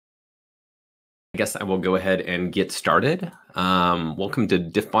I guess I will go ahead and get started. Welcome to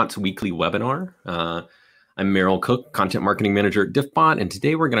Diffbot's weekly webinar. I'm Merrill Cook, Content Marketing Manager at Diffbot, and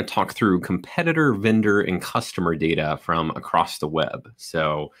today we're going to talk through competitor, vendor, and customer data from across the web.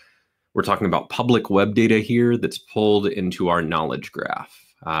 So we're talking about public web data here that's pulled into our knowledge graph.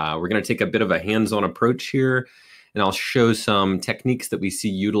 We're going to take a bit of a hands-on approach here, and I'll show some techniques that we see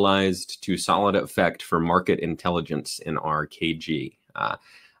utilized to solid effect for market intelligence in our KG.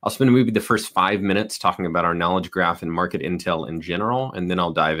 I'll spend maybe the first 5 minutes talking about our knowledge graph and market intel in general, and then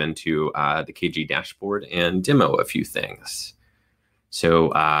I'll dive into the KG dashboard and demo a few things. So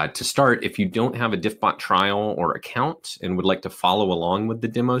to start, if you don't have a Diffbot trial or account and would like to follow along with the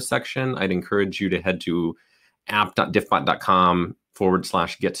demo section, I'd encourage you to head to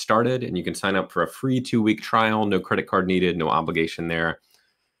app.diffbot.com/get started, and you can sign up for a free 2-week trial, no credit card needed, no obligation there.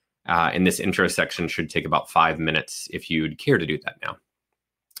 And this intro section should take about 5 minutes if you'd care to do that now.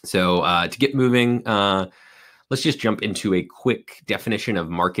 So to get moving, let's just jump into a quick definition of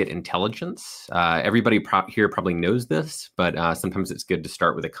market intelligence. Everybody here probably knows this, but sometimes it's good to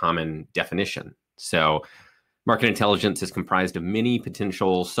start with a common definition. So market intelligence is comprised of many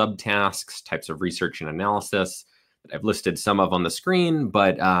potential subtasks, types of research and analysis that I've listed some of on the screen,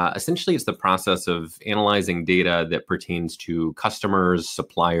 but essentially it's the process of analyzing data that pertains to customers,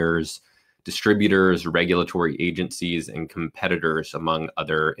 suppliers, distributors, regulatory agencies, and competitors, among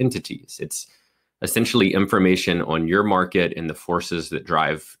other entities. It's essentially information on your market and the forces that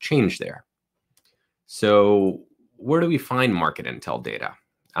drive change there. So where do we find market intel data?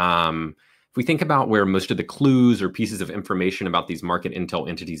 If we think about where most of the clues or pieces of information about these market intel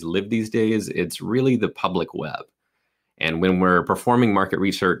entities live these days, it's really the public web. And when we're performing market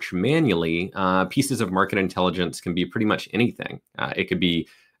research manually, pieces of market intelligence can be pretty much anything. It could be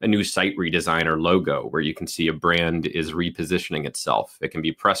a new site redesign or logo where you can see a brand is repositioning itself. It can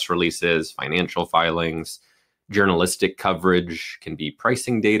be press releases, financial filings, journalistic coverage, can be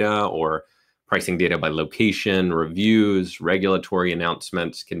pricing data or pricing data by location, reviews, regulatory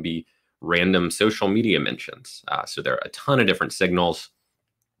announcements, can be random social media mentions. So there are a ton of different signals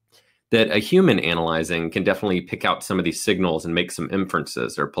that a human analyzing can definitely pick out some of these signals and make some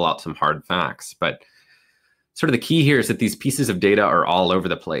inferences or pull out some hard facts. But sort of the key here is that these pieces of data are all over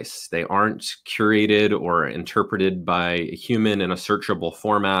the place. They aren't curated or interpreted by a human in a searchable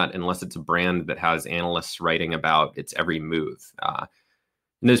format unless it's a brand that has analysts writing about its every move.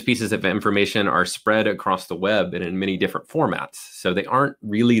 And those pieces of information are spread across the web and in many different formats. So they aren't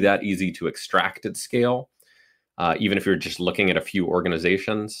really that easy to extract at scale, even if you're just looking at a few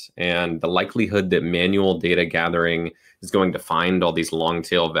organizations. And the likelihood that manual data gathering is going to find all these long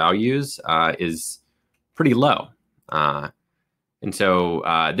tail values is pretty low. And so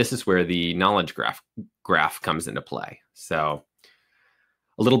this is where the knowledge graph comes into play. So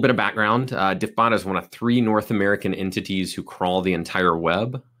a little bit of background, Diffbot is one of 3 North American entities who crawl the entire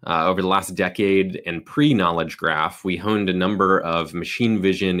web. Over the last decade and pre-knowledge graph, we honed a number of machine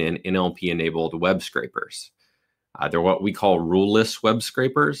vision and NLP-enabled web scrapers. They're what we call ruleless web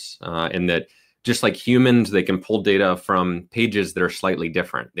scrapers, in that just like humans, they can pull data from pages that are slightly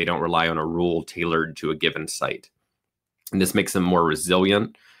different. They don't rely on a rule tailored to a given site. And this makes them more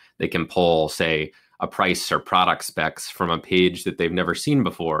resilient. They can pull, say, a price or product specs from a page that they've never seen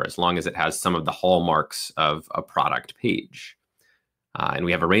before, as long as it has some of the hallmarks of a product page. And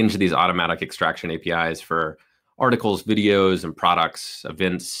we have a range of these automatic extraction APIs for articles, videos, and products,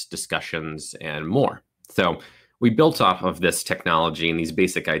 events, discussions, and more. So we built off of this technology and these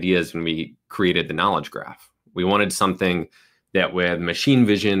basic ideas when we created the knowledge graph. We wanted something that with machine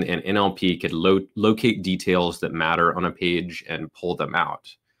vision and NLP could locate details that matter on a page and pull them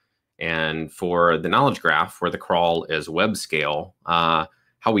out. And for the knowledge graph, where the crawl is web scale, how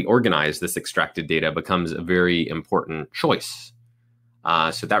we organize this extracted data becomes a very important choice.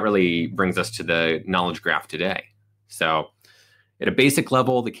 So that really brings us to the knowledge graph today. So at a basic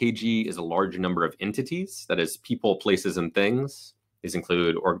level, the KG is a large number of entities, that is people, places, and things. These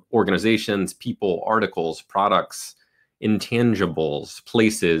include organizations, people, articles, products, intangibles,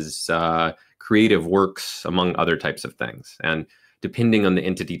 places, creative works, among other types of things. And depending on the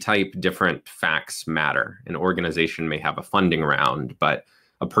entity type, different facts matter. An organization may have a funding round, but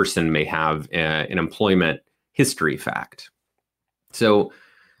a person may have an employment history fact. So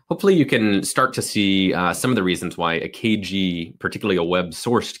hopefully you can start to see some of the reasons why a KG, particularly a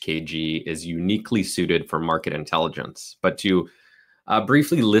web-sourced KG, is uniquely suited for market intelligence. But to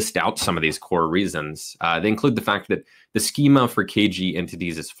briefly list out some of these core reasons, they include the fact that the schema for KG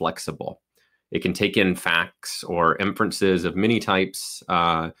entities is flexible. It can take in facts or inferences of many types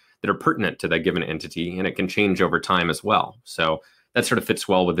that are pertinent to that given entity, and it can change over time as well. So that sort of fits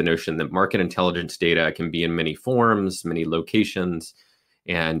well with the notion that market intelligence data can be in many forms, many locations,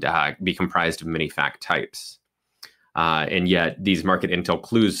 and be comprised of many fact types. And yet these market intel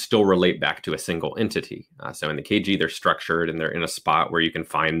clues still relate back to a single entity. So in the KG, they're structured and they're in a spot where you can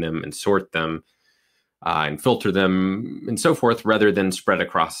find them and sort them and filter them and so forth, rather than spread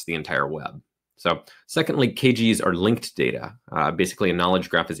across the entire web. So secondly, KGs are linked data. Basically, a knowledge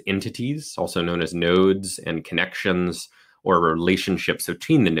graph is entities, also known as nodes, and connections or relationships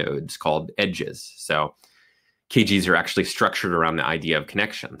between the nodes called edges. So KGs are actually structured around the idea of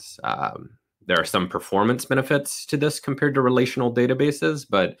connections. There are some performance benefits to this compared to relational databases,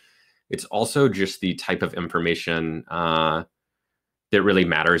 but it's also just the type of information that really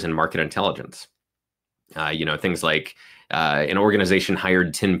matters in market intelligence. Things like an organization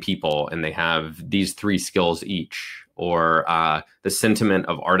hired 10 people and they have these 3 skills each, or the sentiment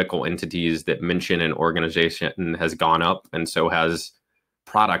of article entities that mention an organization has gone up, and so has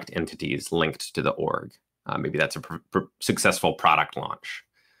product entities linked to the org. Maybe that's a successful product launch.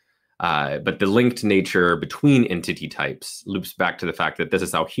 But the linked nature between entity types loops back to the fact that this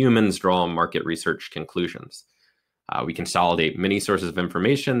is how humans draw market research conclusions. We consolidate many sources of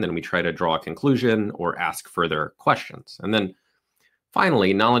information, then we try to draw a conclusion or ask further questions. And then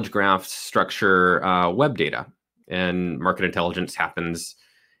finally, knowledge graphs structure web data, and market intelligence happens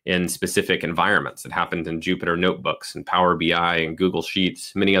in specific environments. It happens in Jupyter Notebooks and Power BI and Google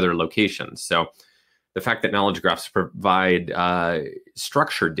Sheets, many other locations. So the fact that knowledge graphs provide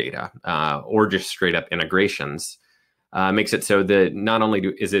structured data or just straight up integrations makes it so that not only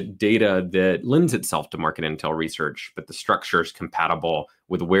is it data that lends itself to market intel research, but the structure is compatible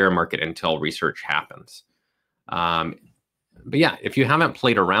with where market intel research happens. But yeah, if you haven't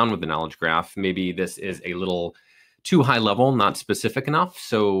played around with the knowledge graph, maybe this is a little too high level, not specific enough.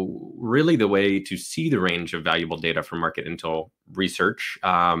 So really the way to see the range of valuable data from market intel research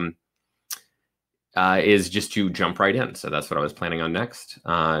is just to jump right in. So that's what I was planning on next,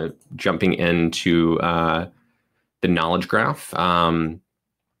 jumping into the knowledge graph.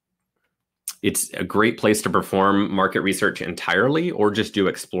 It's a great place to perform market research entirely or just do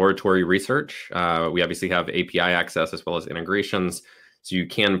exploratory research. We obviously have API access as well as integrations, so you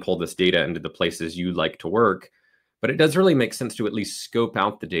can pull this data into the places you like to work. But it does really make sense to at least scope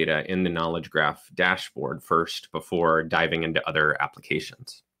out the data in the knowledge graph dashboard first before diving into other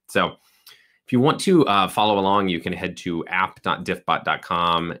applications. So if you want to follow along, you can head to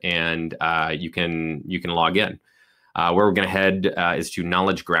app.diffbot.com and you can log in. Where we're going to head is to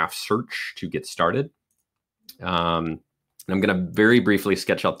knowledge graph search to get started. I'm going to very briefly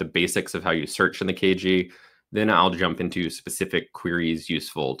sketch out the basics of how you search in the KG. Then I'll jump into specific queries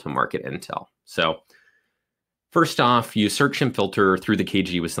useful to market intel. So first off, you search and filter through the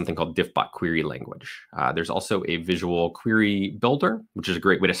KG with something called Diffbot query language. There's also a visual query builder, which is a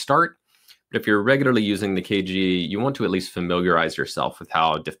great way to start. But if you're regularly using the KG, you want to at least familiarize yourself with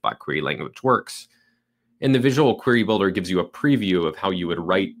how Diffbot query language works. And the visual query builder gives you a preview of how you would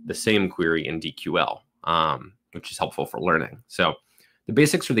write the same query in DQL, which is helpful for learning. So the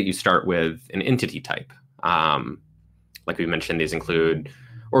basics are that you start with an entity type. Like we mentioned, these include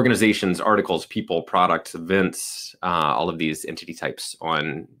organizations, articles, people, products, events, all of these entity types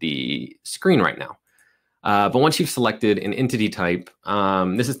on the screen right now. But once you've selected an entity type,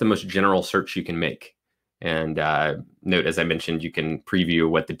 this is the most general search you can make. And note, as I mentioned, you can preview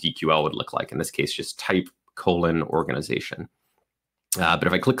what the DQL would look like. In this case, just type : organization. But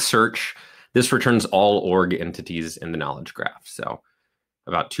if I click search, this returns all org entities in the knowledge graph. So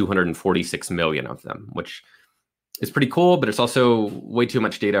about 246 million of them, which is pretty cool, but it's also way too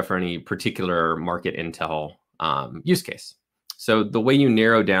much data for any particular market intel use case. So the way you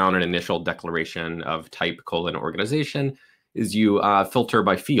narrow down an initial declaration of type : organization is you filter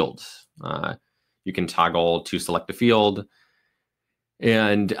by fields. You can toggle to select a field.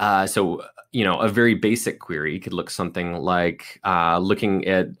 And so, a very basic query could look something like looking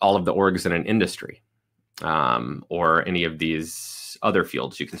at all of the orgs in an industry, or any of these other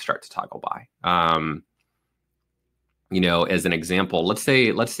fields you can start to toggle by. As an example, let's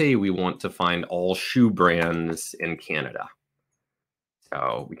say we want to find all shoe brands in Canada.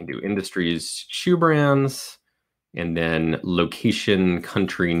 So we can do industries, shoe brands, and then location,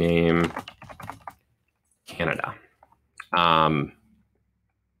 country name, Canada.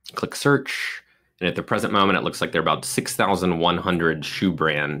 Click search, and at the present moment, it looks like there are about 6,100 shoe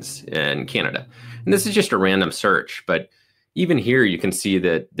brands in Canada. And this is just a random search, but even here, you can see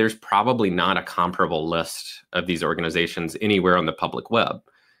that there's probably not a comparable list of these organizations anywhere on the public web.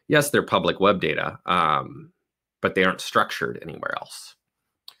 Yes, they're public web data, but they aren't structured anywhere else.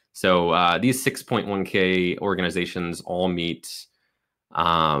 So these 6.1K organizations all meet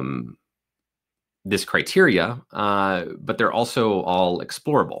this criteria, but they're also all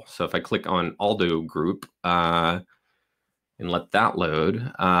explorable. So if I click on Aldo group and let that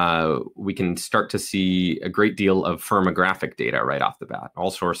load, we can start to see a great deal of firmographic data right off the bat,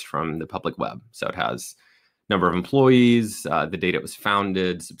 all sourced from the public web. So it has number of employees, the date it was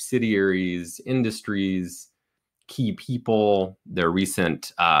founded, subsidiaries, industries, key people, their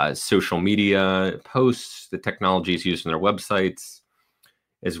recent social media posts, the technologies used in their websites,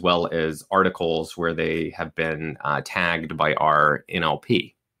 as well as articles where they have been tagged by our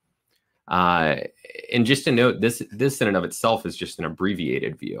NLP. And just to note, this in and of itself is just an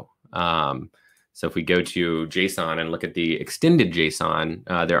abbreviated view. So if we go to JSON and look at the extended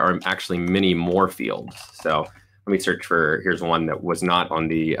JSON, there are actually many more fields. So let me search for, here's one that was not on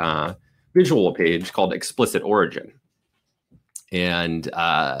the visual page called explicit origin. And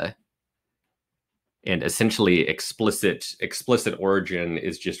essentially explicit origin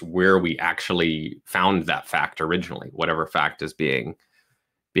is just where we actually found that fact originally, whatever fact is being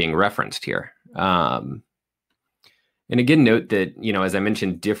referenced here. And again, note that, as I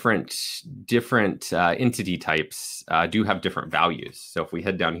mentioned, different entity types do have different values. So if we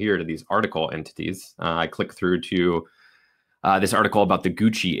head down here to these article entities, I click through to this article about the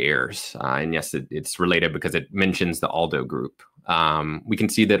Gucci heirs. And yes, it's related because it mentions the Aldo group. We can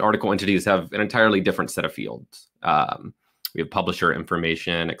see that article entities have an entirely different set of fields. We have publisher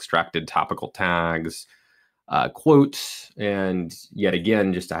information, extracted topical tags, quotes, and yet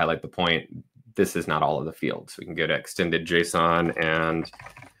again, just to highlight the point, this is not all of the fields. We can go to extended JSON, and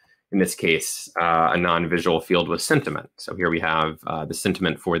in this case, a non-visual field was sentiment. So here we have the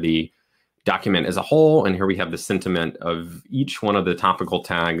sentiment for the document as a whole, and here we have the sentiment of each one of the topical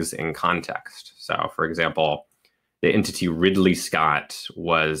tags in context. So for example, the entity Ridley Scott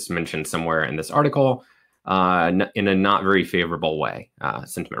was mentioned somewhere in this article in a not very favorable way.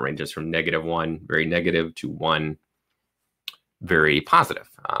 Sentiment ranges from -1, very negative, to 1, very positive.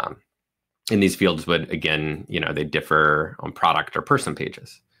 And these fields would, again, they differ on product or person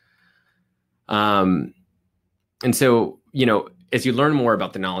pages. And so, as you learn more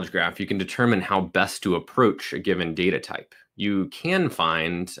about the knowledge graph, you can determine how best to approach a given data type. You can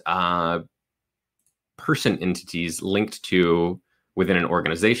find person entities linked to within an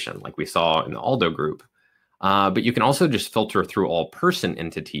organization, like we saw in the Aldo group. But you can also just filter through all person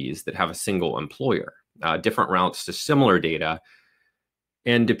entities that have a single employer, different routes to similar data.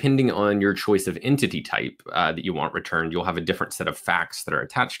 And depending on your choice of entity type that you want returned, you'll have a different set of facts that are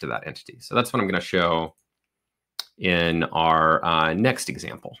attached to that entity. So that's what I'm going to show in our next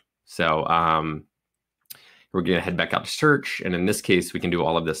example. So we're going to head back out to search. And in this case, we can do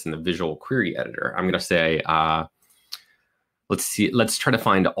all of this in the visual query editor. I'm going to say, let's try to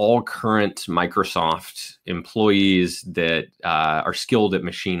find all current Microsoft employees that are skilled at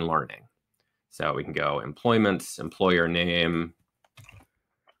machine learning. So we can go employments, employer name,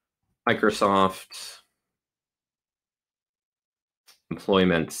 Microsoft,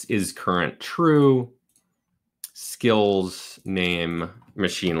 employments is current true, skills name,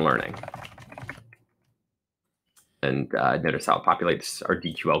 machine learning. And notice how it populates our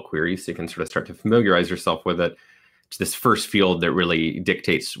DQL query, so you can sort of start to familiarize yourself with it. It's this first field that really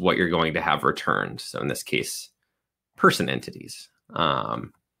dictates what you're going to have returned. So in this case, person entities.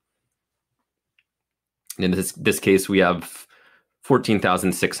 And in this case, we have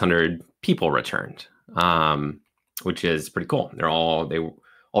 14,600 people returned, which is pretty cool. They're all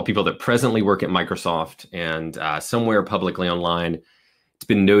people that presently work at Microsoft, and somewhere publicly online, it's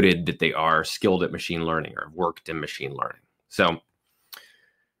been noted that they are skilled at machine learning or have worked in machine learning. So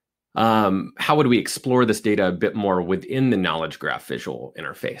how would we explore this data a bit more within the knowledge graph visual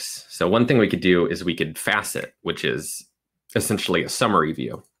interface? So one thing we could do is we could facet, which is essentially a summary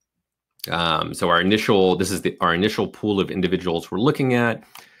view. So our initial pool of individuals we're looking at,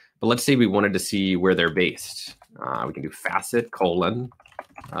 but let's say we wanted to see where they're based. We can do facet :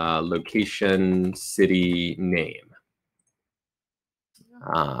 location, city, name.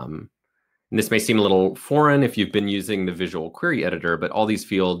 And this may seem a little foreign if you've been using the visual query editor, but all these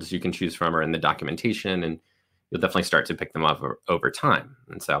fields you can choose from are in the documentation, and you'll definitely start to pick them up over time.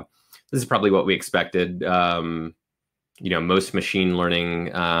 And so this is probably what we expected. Most machine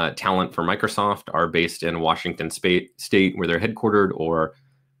learning talent for Microsoft are based in Washington State, where they're headquartered, or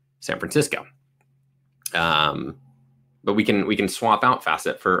San Francisco. But we can swap out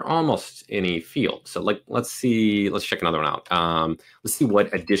facet for almost any field. So let's check another one out. Let's see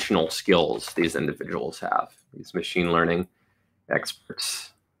what additional skills these individuals have, these machine learning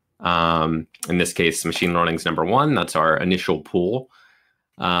experts. In this case, machine learning is number 1. That's our initial pool.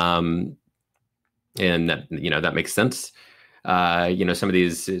 And that makes sense. Some of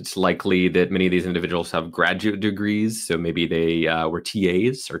these, it's likely that many of these individuals have graduate degrees. So maybe they were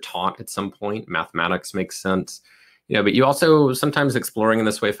TAs or taught at some point. Mathematics makes sense. But you also sometimes exploring in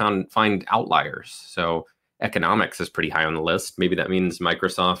this way find outliers. So economics is pretty high on the list. Maybe that means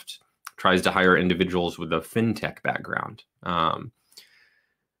Microsoft tries to hire individuals with a fintech background.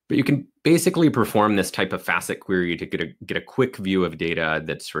 But you can basically perform this type of facet query to get a quick view of data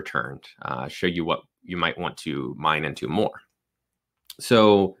that's returned, show you what you might want to mine into more.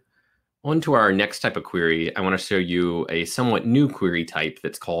 So on to our next type of query, I want to show you a somewhat new query type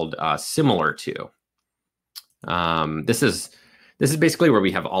that's called similar to. This is basically where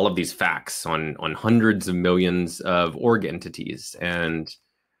we have all of these facts on hundreds of millions of org entities. And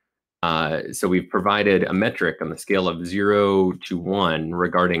so we've provided a metric on the scale of 0 to 1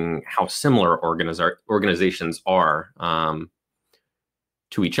 regarding how similar organizations are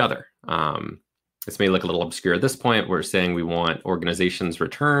to each other. This may look a little obscure at this point. We're saying we want organizations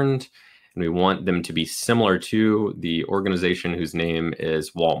returned, and we want them to be similar to the organization whose name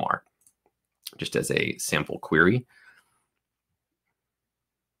is Walmart, just as a sample query.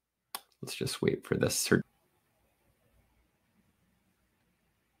 Let's just wait for this.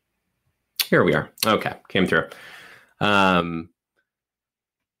 Here we are. Okay, came through.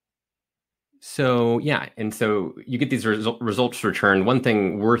 So yeah, and so you get these results returned. One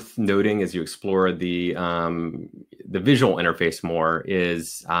thing worth noting as you explore the visual interface more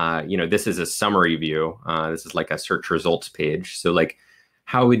is, this is a summary view. This is like a search results page. So like,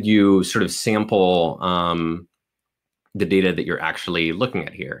 how would you sort of sample the data that you're actually looking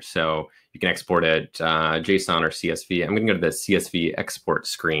at here? So you can export it JSON or CSV. I'm going to go to the CSV export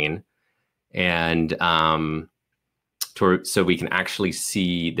screen, and so we can actually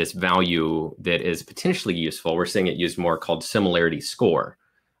see this value that is potentially useful. We're seeing it used more, called similarity score.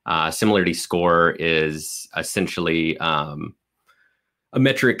 Similarity score is essentially a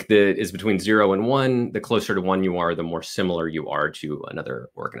metric that is between 0 and 1. The closer to 1 you are, the more similar you are to another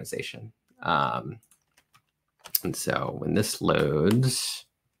organization. And so when this loads,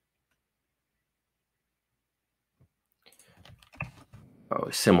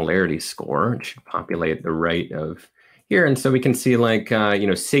 similarity score, it should populate the right of here. And so we can see, like,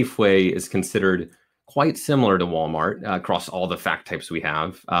 Safeway is considered quite similar to Walmart across all the fact types we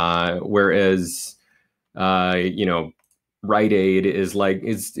have, whereas Rite Aid is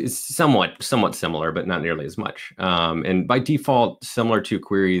somewhat similar, but not nearly as much. And by default, similar to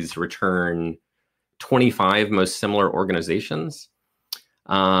queries return 25 most similar organizations.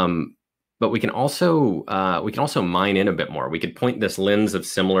 But we can also mine in a bit more. We could point this lens of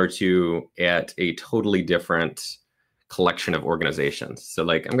similar to at a totally different collection of organizations. So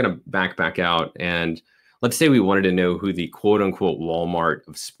like, I'm going to back out, and let's say we wanted to know who the quote unquote Walmart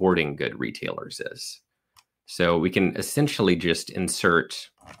of sporting good retailers is. So we can essentially just insert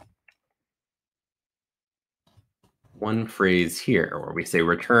one phrase here where we say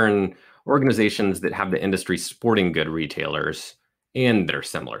return organizations that have the industry sporting good retailers and that are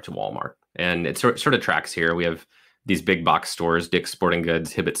similar to Walmart. And it sort of tracks here. We have these big box stores, Dick's Sporting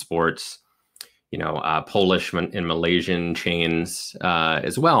Goods, Hibbett Sports, Polish and Malaysian chains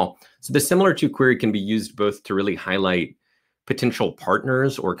as well. So the similar to query can be used both to really highlight potential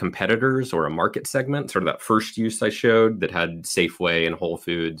partners or competitors or a market segment, sort of that first use I showed that had Safeway and Whole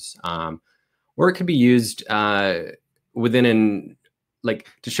Foods, or it could be used within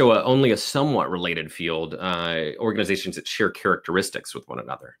to show only a somewhat related field, organizations that share characteristics with one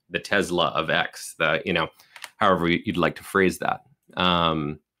another, the Tesla of X, however you'd like to phrase that.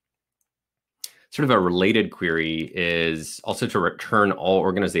 Sort of a related query is also to return all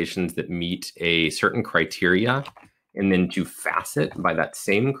organizations that meet a certain criteria, and then to facet by that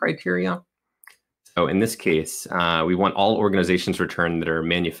same criteria. So in this case, we want all organizations returned that are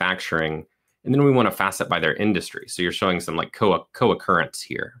manufacturing, and then we want to facet by their industry. So you're showing some like co-occurrence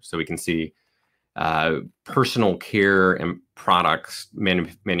here. So we can see personal care and products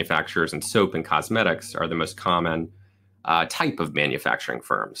manufacturers and soap and cosmetics are the most common type of manufacturing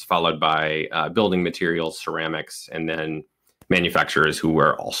firms, followed by building materials, ceramics, and then manufacturers who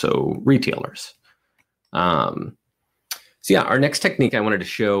are also retailers. So yeah, our next technique I wanted to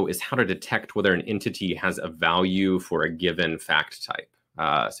show is how to detect whether an entity has a value for a given fact type.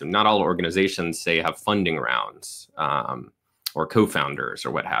 So not all organizations, say, have funding rounds or co-founders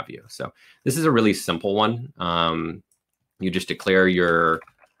or what have you. So this is a really simple one. You just declare your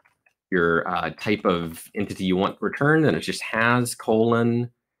type of entity you want returned, and it just has : and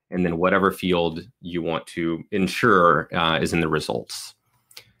then whatever field you want to ensure is in the results.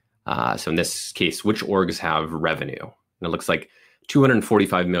 So in this case, which orgs have revenue? And it looks like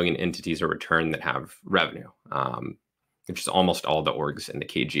 245 million entities are returned that have revenue. which is almost all the orgs in the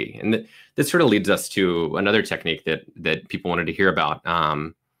KG. And this sort of leads us to another technique that people wanted to hear about.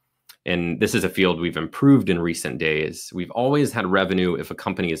 And this is a field we've improved in recent days. We've always had revenue if a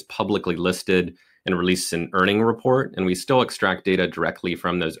company is publicly listed and releases an earning report, and we still extract data directly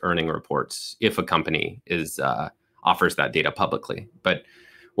from those earning reports if a company offers that data publicly. But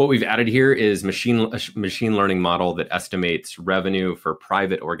what we've added here is a machine learning model that estimates revenue for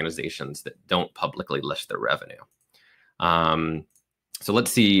private organizations that don't publicly list their revenue. So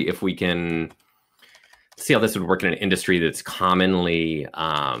let's see if we can see how this would work in an industry that's commonly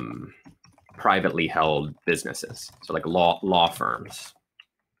privately held businesses, so like law firms.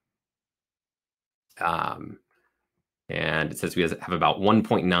 And it says we have about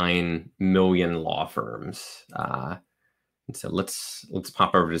 1.9 million law firms. And so let's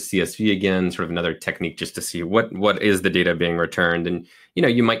pop over to CSV again, sort of another technique just to see what is the data being returned. And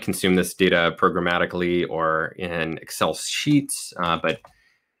you might consume this data programmatically or in Excel sheets, but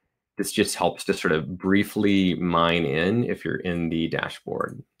this just helps to sort of briefly mine in if you're in the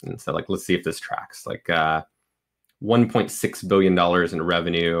dashboard. And so let's see if this tracks. $1.6 billion in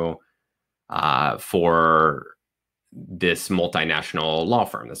revenue for this multinational law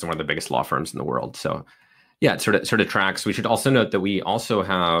firm. This is one of the biggest law firms in the world. So yeah, it sort of tracks. We should also note that we also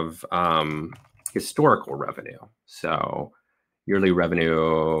have historical revenue. So yearly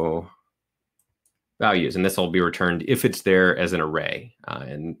revenue values, and this will be returned if it's there as an array.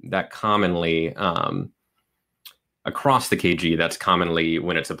 And that commonly, across the KG, that's commonly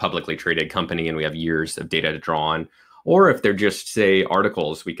when it's a publicly traded company and we have years of data to draw on. Or if they're just, say,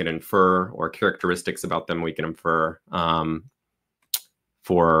 articles, we can infer, or characteristics about them, we can infer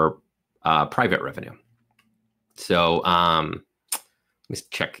for private revenue. So let me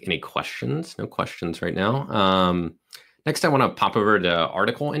check any questions. No questions right now. Next, I want to pop over to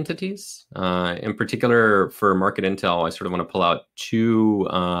article entities. In particular, for market intel, I sort of want to pull out two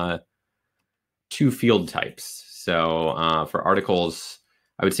field types. So for articles,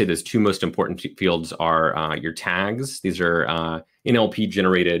 I would say those two most important fields are your tags. These are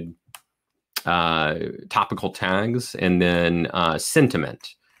NLP-generated topical tags, and then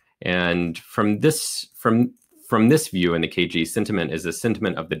sentiment. And from this view in the KG, sentiment is a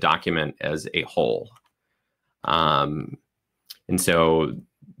sentiment of the document as a whole. And so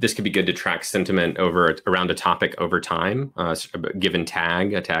this could be good to track sentiment around a topic over time. A given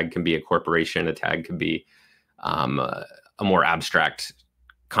tag, a tag can be a corporation, a tag can be a more abstract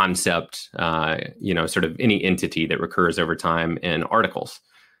concept, sort of any entity that recurs over time in articles.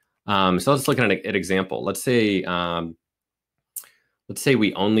 So let's look at an example. Let's say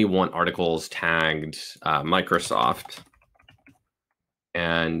we only want articles tagged Microsoft.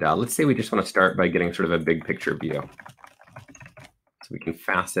 And let's say we just want to start by getting sort of a big picture view. So we can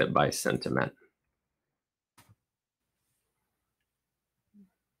facet by sentiment.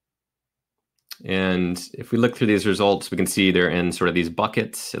 And if we look through these results, we can see they're in sort of these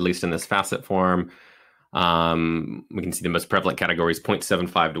buckets, at least in this facet form. We can see the most prevalent categories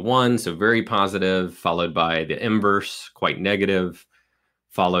 0.75 to 1, so very positive, followed by the inverse, quite negative,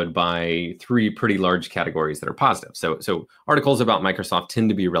 followed by three pretty large categories that are positive. So articles about Microsoft tend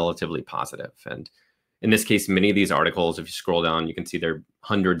to be relatively positive. And in this case, many of these articles, if you scroll down, you can see there are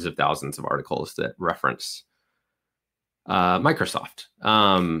hundreds of thousands of articles that reference Microsoft.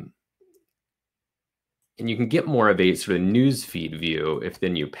 And you can get more of a sort of news feed view if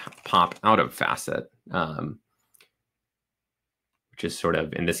then you pop out of facet, which is sort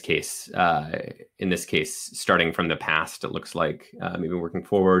of in this case, starting from the past. It looks like maybe working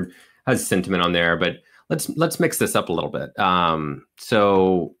forward has sentiment on there, but let's mix this up a little bit.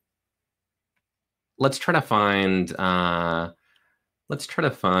 So let's try to find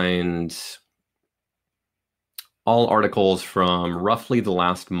all articles from roughly the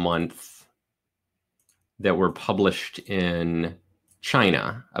last month that were published in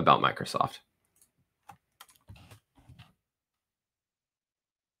China about Microsoft.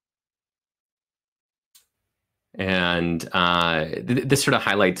 And this sort of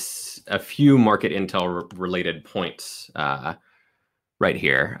highlights a few market intel related points right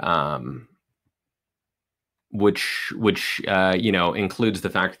here, which includes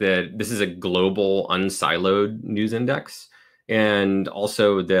the fact that this is a global unsiloed news index, and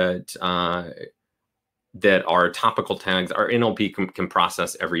also that our topical tags, our NLP can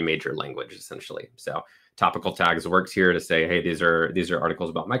process every major language essentially. So topical tags works here to say, hey, these are articles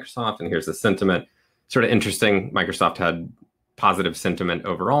about Microsoft, and here's the sentiment. Sort of interesting. Microsoft had positive sentiment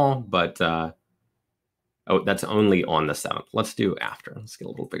overall, but that's only on the 7th. Let's do after. Let's get a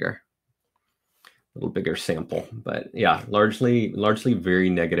little bigger sample. But yeah, largely very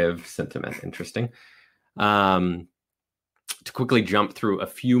negative sentiment. Interesting. to quickly jump through a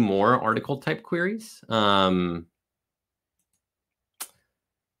few more article type queries.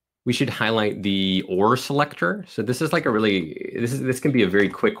 We should highlight the or selector. So this is like this can be a very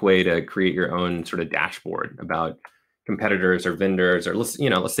quick way to create your own sort of dashboard about competitors or vendors, or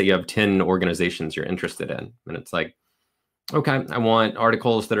let's say you have 10 organizations you're interested in, and it's like, okay, I want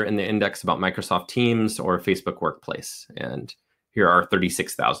articles that are in the index about Microsoft Teams or Facebook Workplace, and here are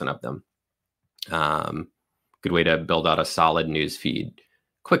 36,000 of them. Good way to build out a solid news feed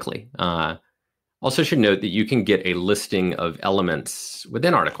quickly. Also should note that you can get a listing of elements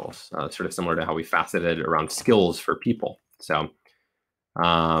within articles, sort of similar to how we faceted around skills for people. So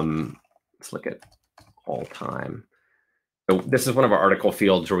let's look at all time. So this is one of our article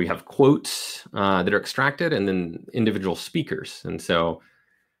fields where we have quotes that are extracted and then individual speakers. And so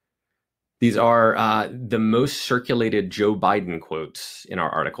these are the most circulated Joe Biden quotes in our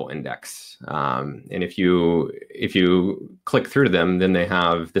article index. And if you click through to them, then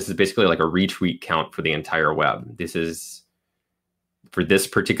this is basically like a retweet count for the entire web. This is for this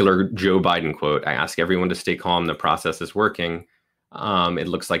particular Joe Biden quote. I ask everyone to stay calm. The process is working. It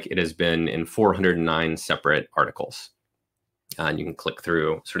looks like it has been in 409 separate articles. And you can click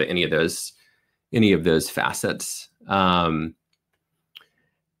through sort of any of those facets. And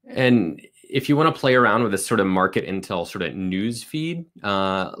if you want to play around with this sort of market intel sort of news feed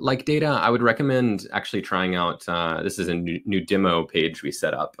like data, I would recommend actually trying out, this is a new demo page we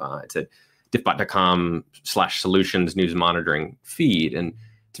set up. It's at diffbot.com/solutions news monitoring feed. And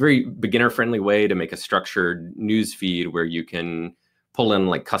it's a very beginner friendly way to make a structured news feed where you can pull in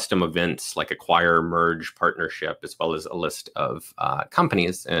like custom events like acquire, merge, partnership, as well as a list of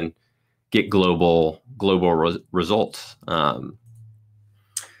companies, and get global results.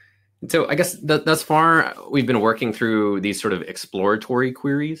 So I guess thus far, we've been working through these sort of exploratory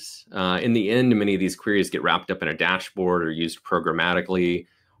queries. In the end, many of these queries get wrapped up in a dashboard or used programmatically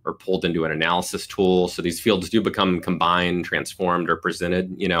or pulled into an analysis tool. So these fields do become combined, transformed, or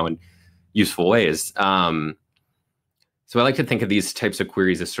presented, in useful ways. So I like to think of these types of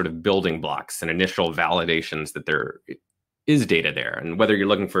queries as sort of building blocks and initial validations that there is data there. And whether you're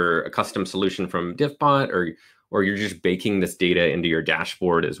looking for a custom solution from Diffbot or you're just baking this data into your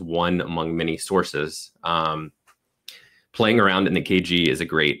dashboard as one among many sources, playing around in the KG is a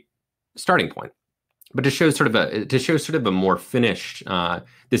great starting point. But to show sort of a more finished,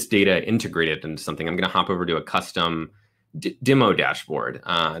 this data integrated into something, I'm going to hop over to a custom demo dashboard.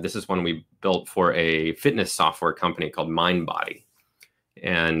 This is one we built for a fitness software company called MindBody.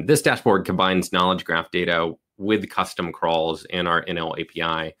 And this dashboard combines knowledge graph data with custom crawls and our NL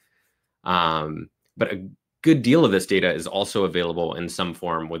API. But a good deal of this data is also available in some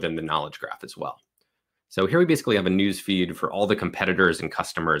form within the knowledge graph as well. So here we basically have a news feed for all the competitors and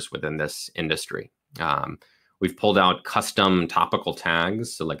customers within this industry. We've pulled out custom topical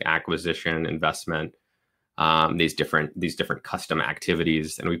tags, so like acquisition, investment, these different custom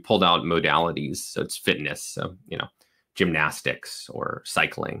activities, and we pulled out modalities. So it's fitness, so gymnastics or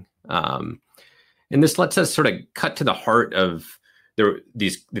cycling, and this lets us sort of cut to the heart of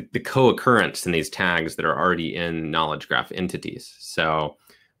the co-occurrence in these tags that are already in knowledge graph entities. So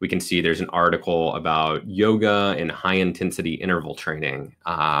we can see there's an article about yoga and high intensity interval training,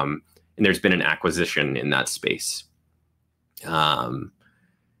 and there's been an acquisition in that space, and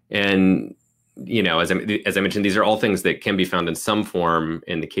as I mentioned, these are all things that can be found in some form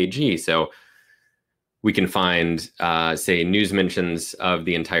in the KG. So we can find, say, news mentions of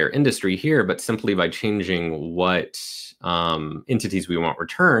the entire industry here, but simply by changing what entities we want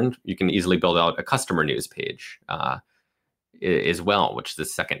returned, you can easily build out a customer news page as well, which is the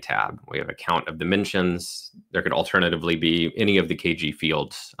second tab. We have a count of the mentions. There could alternatively be any of the KG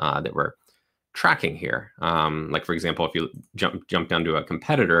fields that we're tracking here. Like, for example, if you jump down to a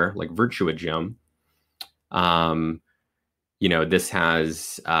competitor like Virtua Gym, this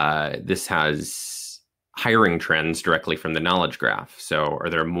has hiring trends directly from the knowledge graph. So are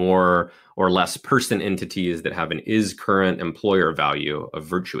there more or less person entities that have an is current employer value of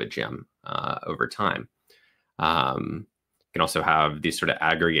Virtua Gym over time? You can also have these sort of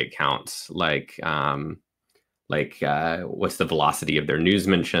aggregate counts, like what's the velocity of their news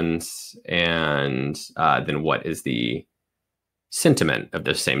mentions, and then what is the sentiment of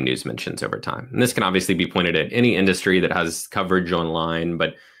those same news mentions over time. And this can obviously be pointed at any industry that has coverage online,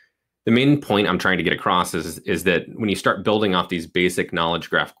 but the main point I'm trying to get across is that when you start building off these basic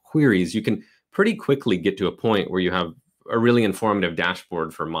knowledge graph queries, you can pretty quickly get to a point where you have a really informative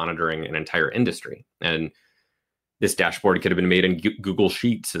dashboard for monitoring an entire industry. And this dashboard could have been made in Google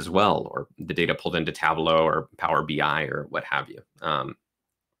Sheets as well, or the data pulled into Tableau or Power BI or what have you.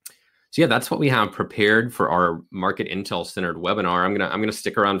 So yeah, that's what we have prepared for our market intel centered webinar. I'm gonna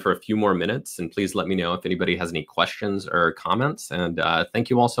stick around for a few more minutes, and please let me know if anybody has any questions or comments. And thank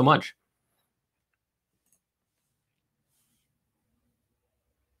you all so much.